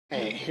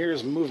Hey,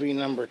 here's movie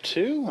number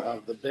 2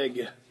 of the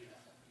big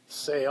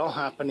sale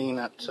happening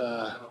at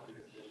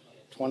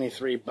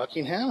 23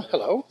 Buckingham.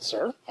 Hello,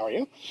 sir. How are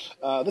you?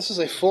 This is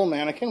a full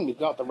mannequin. We've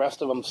got the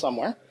rest of them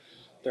somewhere.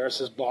 There's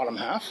his bottom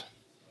half.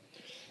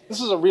 This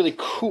is a really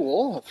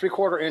cool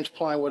 3/4-inch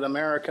plywood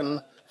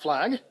American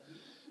flag.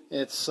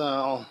 It's,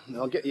 I'll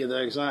get you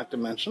the exact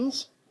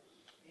dimensions.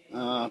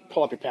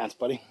 Pull up your pants,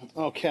 buddy.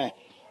 Okay.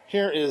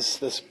 Here is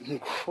this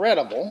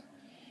incredible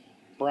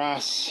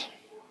brass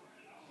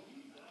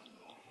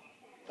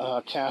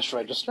cash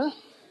register.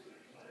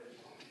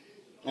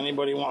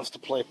 Anybody wants to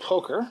play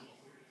poker,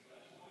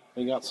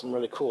 we got some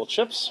really cool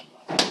chips.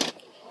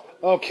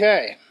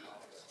 Okay,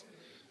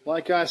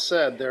 like I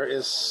said, there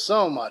is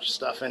so much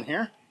stuff in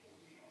here.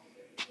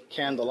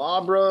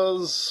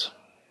 Candelabras,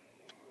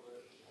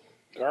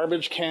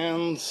 garbage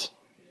cans.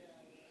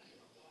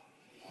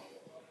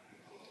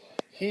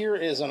 Here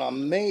is an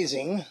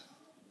amazing,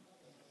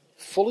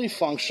 fully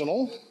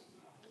functional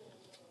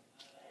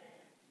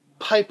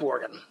pump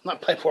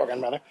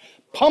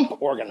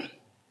organ.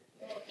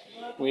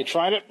 We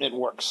tried it, it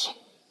works.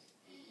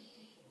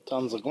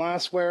 Tons of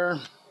glassware,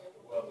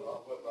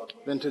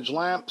 vintage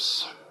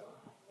lamps,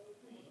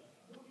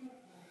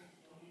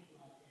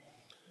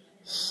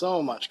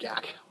 so much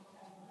gack.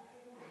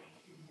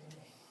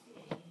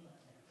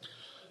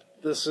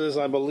 This is,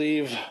 I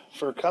believe,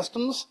 for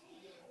customs,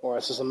 or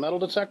this is a metal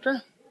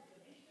detector.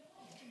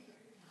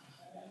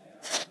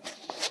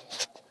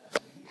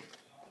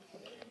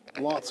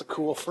 Lots of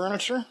cool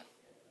furniture.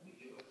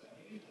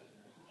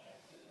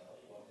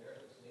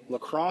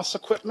 Lacrosse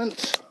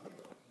equipment.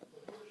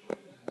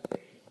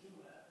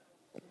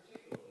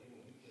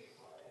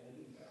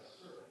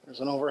 There's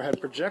an overhead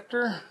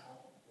projector.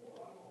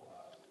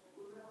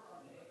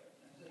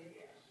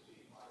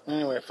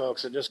 Anyway,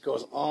 folks, it just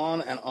goes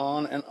on and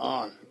on and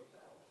on.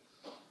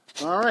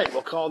 All right,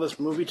 we'll call this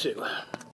movie 2.